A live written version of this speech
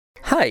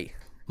Hi,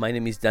 my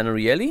name is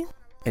Ariely,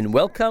 and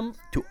welcome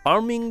to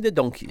Arming the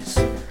Donkeys,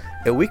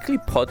 a weekly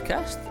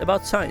podcast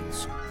about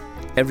science.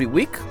 Every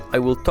week, I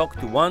will talk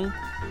to one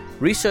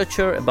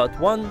researcher about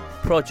one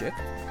project.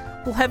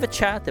 We'll have a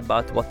chat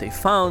about what they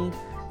found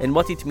and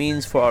what it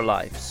means for our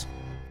lives.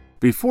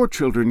 Before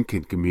children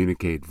can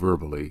communicate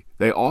verbally,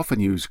 they often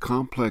use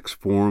complex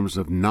forms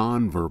of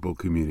nonverbal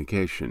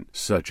communication,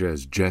 such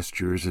as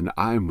gestures and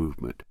eye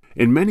movement.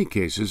 In many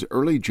cases,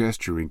 early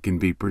gesturing can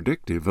be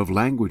predictive of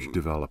language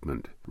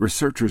development.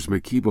 Researchers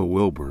Makiba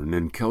Wilburn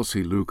and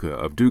Kelsey Luca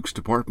of Duke's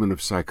Department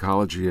of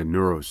Psychology and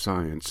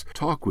Neuroscience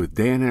talk with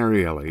Dan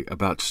Ariely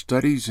about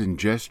studies in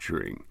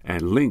gesturing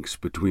and links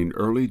between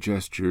early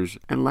gestures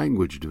and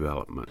language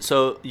development.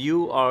 So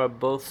you are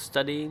both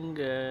studying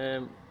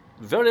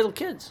very little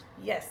kids.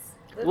 Yes.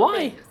 Why?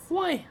 Babies.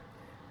 Why?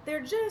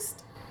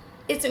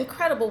 It's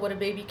incredible what a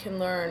baby can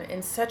learn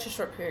in such a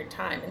short period of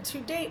time. And to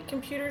date,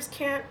 computers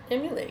can't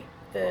emulate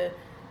the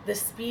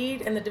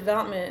speed and the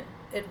development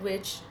at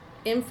which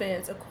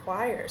infants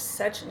acquire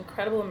such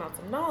incredible amounts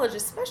of knowledge,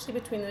 especially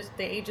between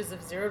the ages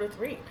of 0 to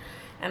 3.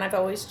 And I've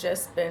always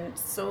just been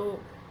so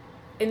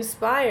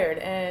inspired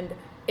and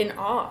in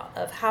awe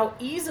of how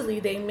easily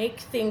they make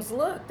things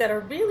look that are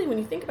really, when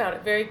you think about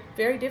it, very,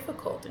 very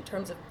difficult in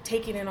terms of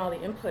taking in all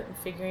the input and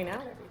figuring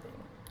out everything.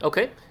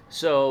 Okay,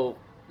 so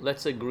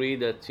let's agree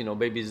that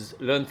babies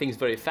learn things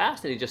very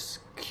fast and they're just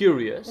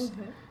curious.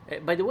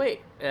 Mm-hmm. By the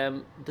way,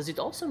 does it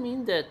also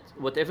mean that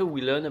whatever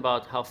we learn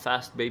about how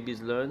fast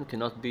babies learn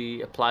cannot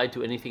be applied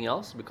to anything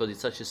else because it's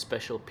such a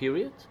special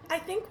period? I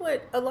think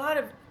what a lot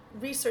of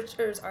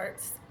researchers are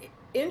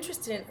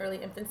interested in early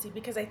infancy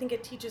because I think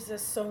it teaches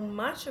us so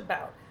much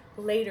about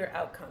later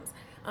outcomes.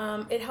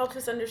 It helps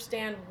us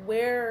understand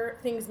where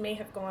things may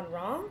have gone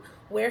wrong,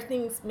 where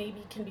things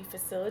maybe can be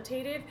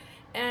facilitated,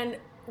 and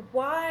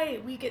why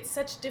we get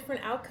such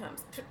different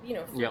outcomes.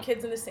 For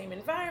kids in the same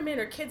environment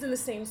or kids in the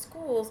same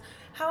schools,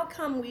 how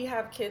come we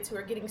have kids who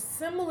are getting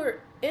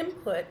similar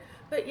input,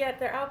 but yet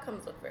their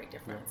outcomes look very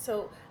different? Yeah.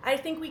 So I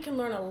think we can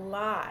learn a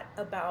lot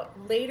about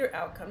later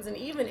outcomes and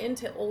even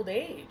into old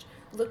age,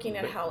 looking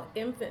at how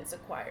infants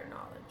acquire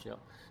knowledge. Yeah.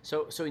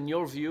 So in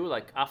your view,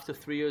 like after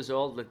 3 years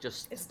old, let's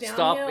just It's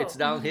stop. downhill. It's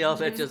downhill.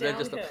 Let's just stop.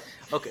 downhill.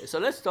 Okay. So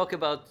let's talk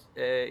about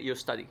your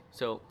study.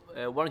 So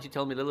why don't you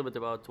tell me a little bit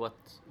about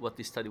what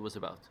this study was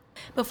about?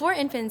 Before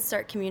infants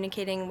start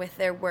communicating with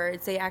their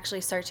words, they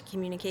actually start to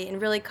communicate in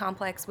really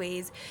complex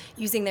ways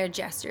using their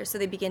gestures. So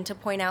they begin to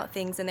point out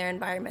things in their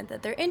environment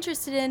that they're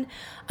interested in.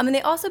 And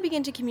they also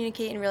begin to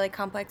communicate in really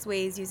complex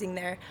ways using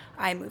their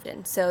eye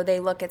movement. So they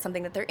look at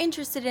something that they're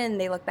interested in,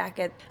 they look back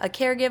at a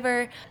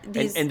caregiver.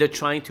 And they're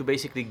trying to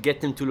basically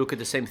get them to look at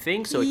the same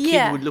thing. So a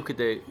kid would look at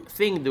the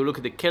thing, they would look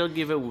at the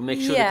caregiver, would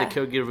make sure that the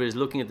caregiver is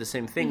looking at the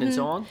same thing and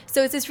so on.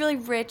 So it's this really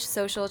rich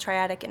social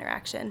triadic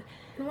interaction.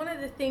 And one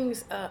of the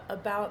things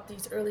about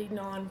these early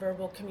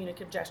nonverbal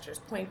communicative gestures,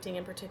 pointing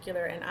in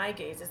particular and eye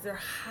gaze, is they're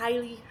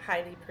highly,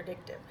 highly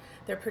predictive.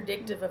 They're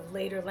predictive of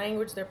later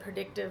language. They're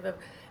predictive of,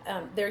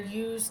 they're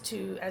used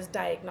as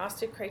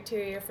diagnostic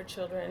criteria for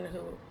children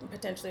who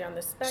potentially are on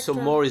the spectrum.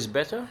 So more is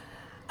better?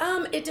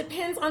 It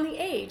depends on the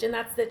age, and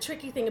that's the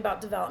tricky thing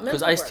about developmental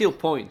Because I work. still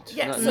point.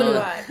 Yes, so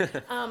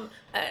do I.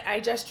 I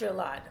gesture a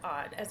lot,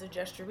 as a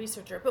gesture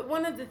researcher. But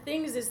one of the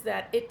things is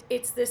that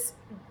it's this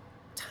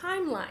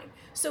timeline.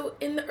 So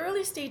in the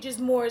early stages,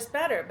 more is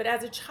better. But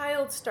as a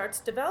child starts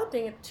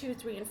developing at 2,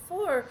 3, and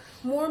 4,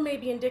 more may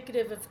be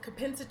indicative of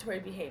compensatory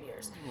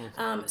behaviors.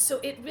 So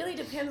it really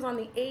depends on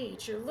the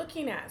age you're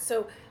looking at.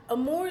 So a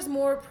more is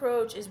more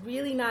approach is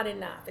really not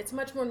enough. It's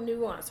much more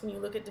nuanced when you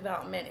look at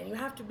development, and you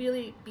have to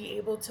really be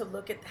able to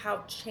look at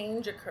how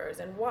change occurs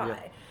and why.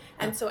 Yeah.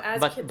 And so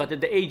as kids, but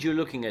at the age you're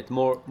looking at,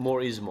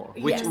 more is more.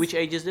 Which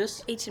age is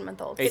this?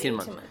 18-month-old. 18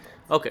 months.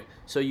 Okay,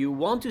 so you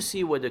want to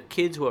see whether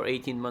kids who are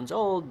 18 months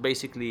old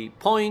basically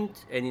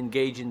point and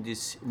engage in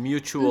this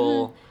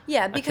mutual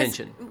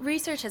attention.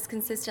 Research has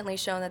consistently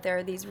shown that there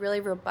are these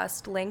really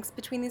robust links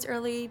between these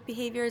early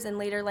behaviors and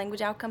later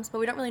language outcomes, but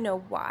we don't really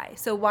know why.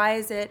 So why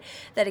is it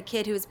that a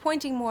kid who is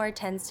pointing more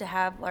tends to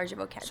have larger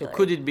vocabulary? So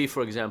could it be,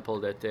 for example,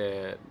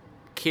 that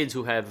kids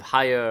who have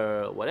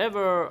higher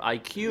whatever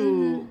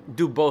IQ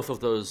do both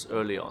of those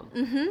early on?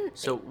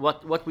 So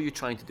what were you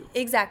trying to do?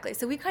 Exactly.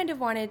 So we kind of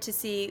wanted to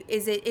see,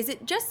 is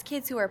it just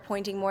kids who are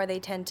pointing more, they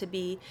tend to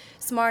be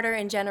smarter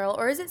in general,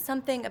 or is it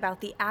something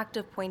about the act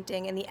of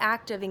pointing and the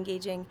act of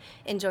engaging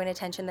in joint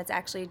attention that's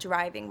actually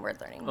driving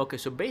word learning? Okay,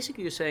 so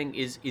basically you're saying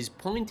is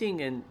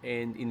pointing and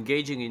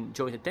engaging in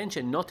joint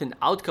attention not an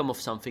outcome of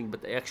something,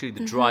 but actually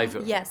the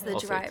driver. Yes, the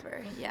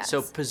driver. Yes.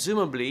 So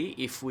presumably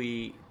if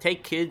we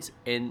take kids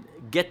and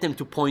get them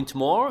to point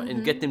more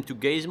and get them to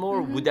gaze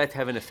more, would that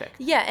have an effect?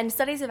 Yeah, and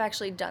studies have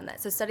actually done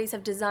that. So studies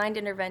have designed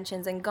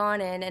interventions and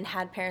gone in and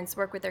had parents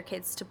work with their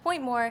kids to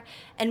point more.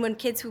 And when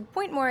kids who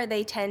point more,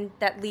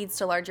 that leads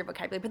to larger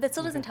vocabulary. But that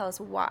still doesn't tell us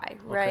why,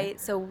 right?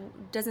 So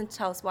doesn't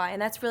tell us why.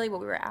 And that's really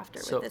what we were after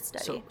with this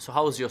study. So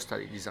how was your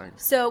study designed?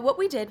 So what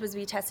we did was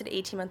we tested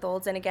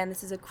 18-month-olds. And again,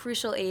 this is a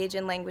crucial age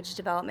in language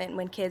development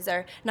when kids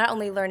are not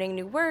only learning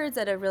new words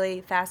at a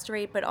really fast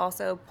rate, but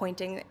also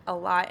pointing a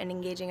lot and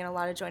engaging in a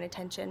lot of joint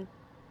attention.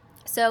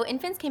 So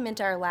infants came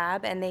into our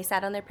lab and they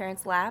sat on their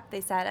parents' lap.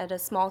 They sat at a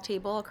small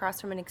table across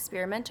from an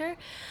experimenter.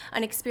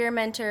 An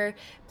experimenter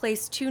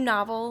placed two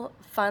novel,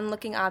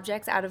 fun-looking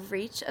objects out of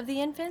reach of the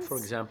infants. For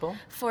example?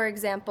 For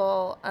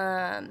example,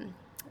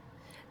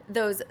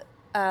 those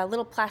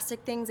little plastic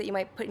things that you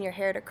might put in your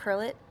hair to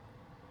curl it.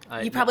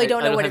 You probably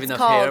don't know what it's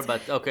called. Hair,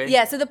 but okay.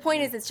 Yeah, so the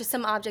point is it's just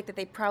some object that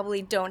they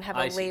probably don't have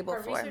a label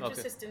for. For Research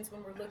assistants,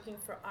 when we're looking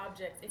for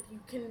objects,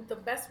 the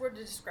best word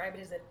to describe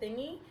it is a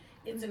thingy.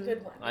 It's a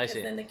good one because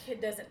then the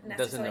kid doesn't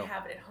necessarily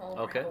have it at home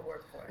or have a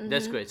word for it.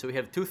 That's great. So we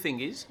have two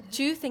thingies.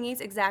 Two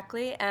thingies,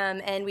 exactly.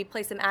 And we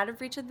place them out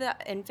of reach of the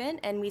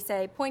infant and we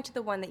say, point to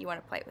the one that you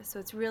want to play with. So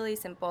it's really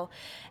simple.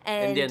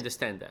 And they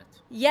understand that?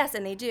 Yes,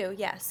 and they do,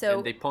 yeah. So,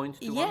 and they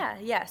point to one?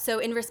 Yeah. So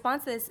in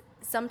response to this,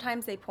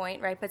 sometimes they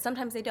point, right? But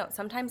sometimes they don't.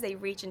 Sometimes they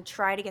reach and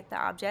try to get the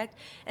object,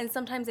 and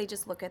sometimes they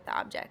just look at the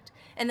object.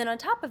 And then on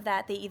top of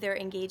that, they either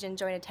engage in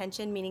joint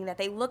attention, meaning that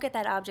they look at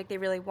that object they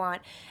really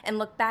want and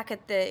look back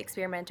at the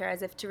experimenter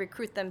as if to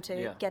recruit them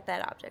to get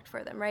that object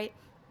for them, right?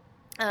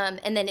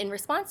 And then in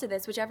response to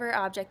this, whichever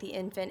object the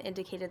infant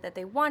indicated that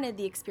they wanted,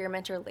 the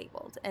experimenter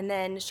labeled. And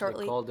then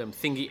shortly... We call them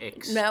thingy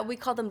X. No, we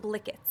call them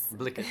blickets.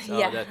 Blickets.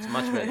 Oh, that's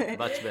much better.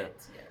 Much better.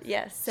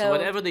 Yes. So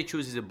whatever they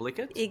choose is a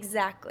blicket?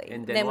 Exactly.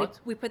 And then what?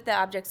 we put the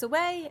objects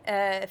away.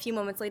 A few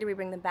moments later, we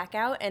bring them back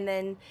out and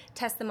then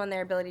test them on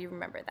their ability to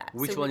remember that.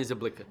 Which one is a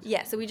blicket?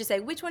 Yeah. So we just say,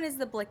 which one is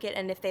the blicket?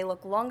 And if they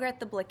look longer at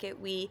the blicket,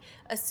 we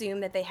assume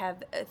that they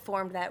have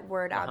formed that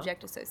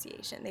word-object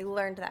association. They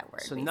learned that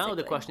word, So now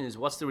the question is,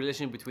 what's the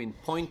relationship between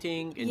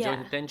pointing and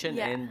joint attention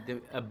and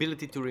the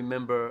ability to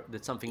remember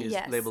that something is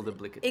labeled a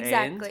blicket?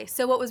 Exactly. And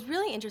so what was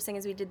really interesting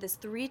is we did this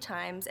 3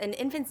 times, and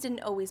infants didn't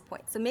always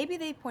point. So maybe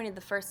they pointed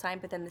the first time,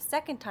 but then the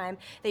second time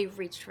they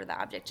reached for the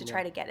object to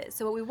try to get it.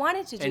 So what we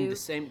wanted to do... And the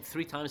same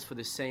 3 times for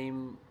the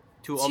same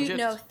two objects?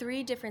 No,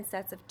 3 different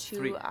sets of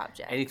 2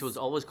 objects. And it was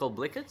always called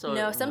blickets? Or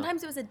no,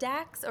 sometimes it was a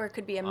DAX or it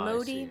could be a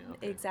Modi.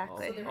 Okay.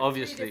 Exactly. So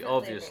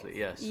Obviously,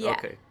 yes. Yeah.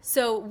 Okay.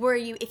 So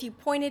if you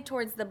pointed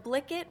towards the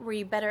blicket, were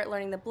you better at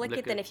learning the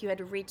blicket than if you had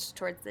reached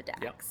towards the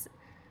DAX? Yep.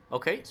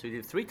 Okay, so you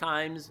did 3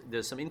 times,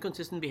 there's some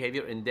inconsistent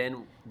behavior, and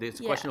then there's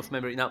a question of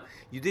memory. Now,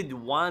 you did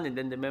 1 and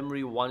then the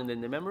memory, 1 and then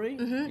the memory?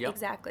 Yep.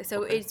 Exactly.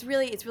 So it's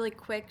really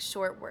quick,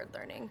 short word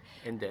learning.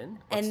 And then?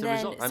 What's the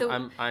result?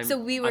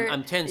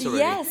 I'm tense already.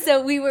 Yeah,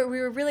 so we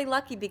were really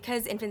lucky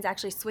because infants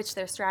actually switched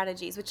their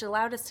strategies, which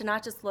allowed us to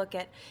not just look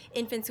at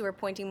infants who were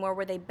pointing more,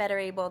 were they better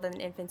able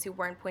than infants who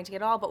weren't pointing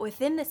at all, but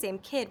within the same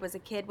kid was a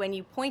kid, when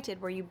you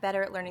pointed, were you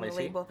better at learning the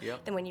label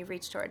than when you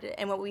reached toward it?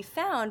 And what we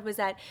found was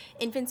that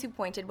infants who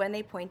pointed, when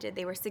they pointed,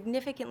 they were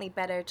significantly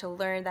better to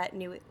learn that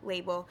new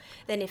label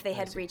than if they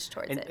had reached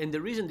towards it. And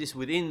the reason this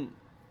within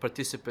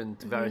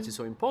participant variance is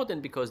so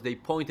important because they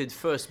pointed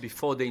first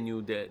before they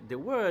knew the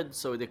word,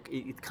 so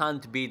it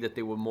can't be that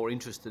they were more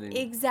interested in...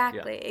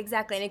 Exactly.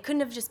 And it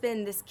couldn't have just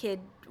been this kid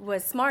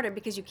was smarter,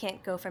 because you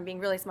can't go from being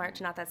really smart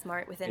to not that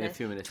smart within a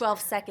few minutes.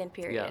 12-second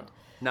period.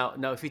 Yeah.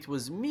 Now, if it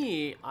was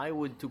me,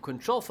 to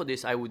control for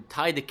this, I would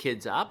tie the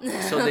kids up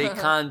so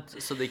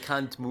they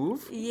can't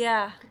move.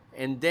 Yeah.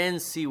 And then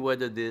see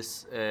whether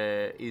this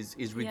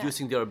is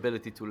reducing their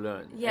ability to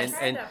learn. Yes.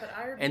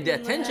 And the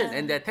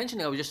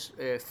attention, I would just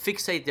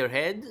fixate their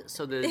head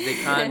so that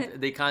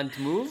they can't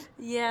move.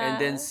 Yeah.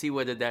 And then see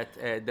whether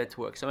that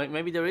works. So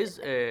maybe there is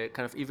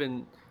kind of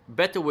even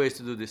better ways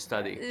to do this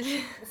study.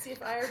 Let's see if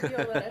Ariely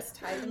will let us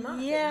tie them up.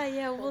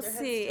 Yeah, we'll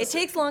see. It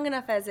takes long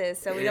enough as is,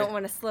 so we don't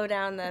want to slow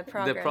down the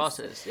progress. The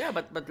process, yeah,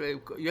 but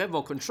you have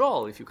more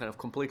control if you kind of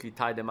completely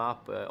tie them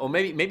up, or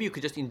maybe you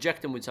could just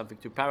inject them with something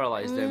to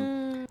paralyze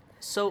them.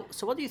 So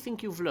what do you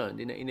think you've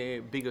learned in a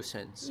bigger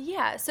sense?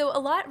 Yeah, so a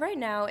lot right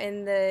now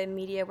in the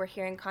media we're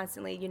hearing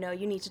constantly,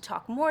 you need to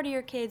talk more to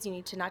your kids, you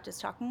need to not just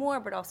talk more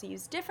but also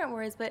use different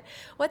words. But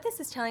what this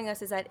is telling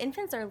us is that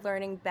infants are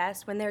learning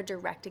best when they're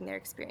directing their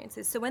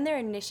experiences. So when they're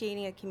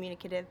initiating a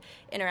communicative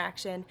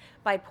interaction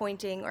by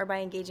pointing or by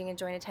engaging in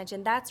joint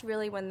attention, that's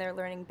really when they're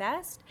learning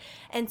best.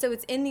 And so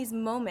it's in these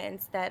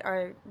moments that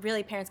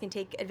parents can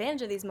take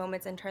advantage of these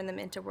moments and turn them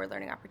into word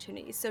learning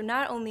opportunities. So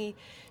not only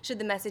should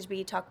the message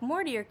be talk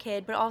more to your kid,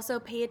 but also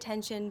pay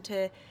attention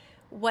to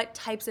what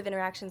types of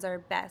interactions are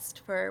best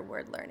for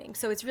word learning.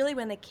 So it's really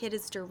when the kid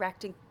is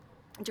directing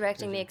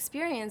directing the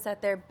experience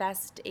that they're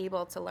best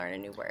able to learn a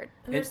new word.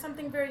 And there's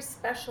something very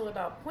special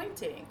about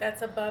pointing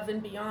that's above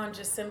and beyond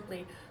just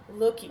simply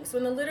looking. So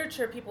in the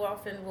literature, people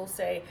often will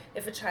say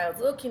if a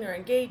child's looking or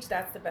engaged,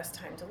 that's the best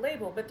time to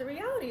label. But the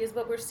reality is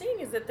what we're seeing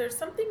is that there's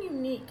something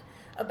unique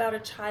about a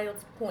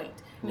child's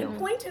point. And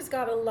point has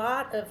got a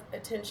lot of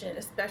attention,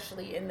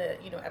 especially in the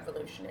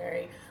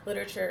evolutionary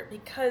literature,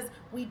 because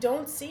we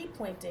don't see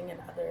pointing in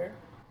other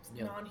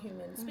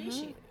non-human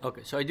species.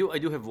 Okay, so I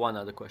do have one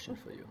other question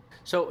for you.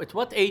 So at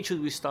what age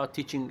should we start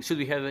teaching? Should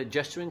we have a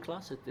gesturing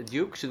class at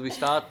Duke? Should we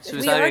start?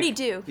 We already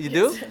do. You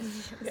do?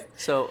 Yes.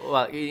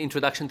 So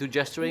introduction to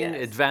gesturing,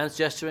 Yes. advanced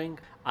gesturing.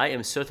 I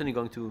am certainly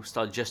going to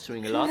start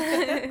gesturing a lot.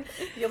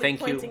 You'll Thank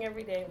be pointing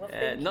every day. Well,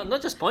 thank you.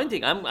 not just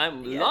pointing. I'm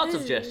lots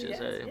of gestures.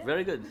 Yes.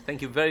 Very good.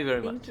 Thank you very,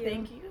 very much.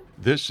 Thank you.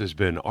 This has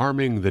been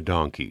Arming the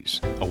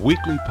Donkeys, a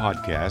weekly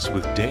podcast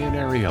with Dan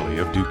Ariely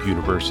of Duke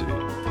University.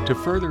 To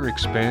further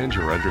expand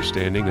your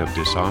understanding of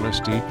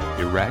dishonesty,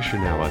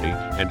 irrationality,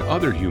 and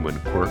other human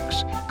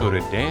quirks, go to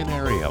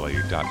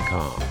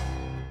danariely.com.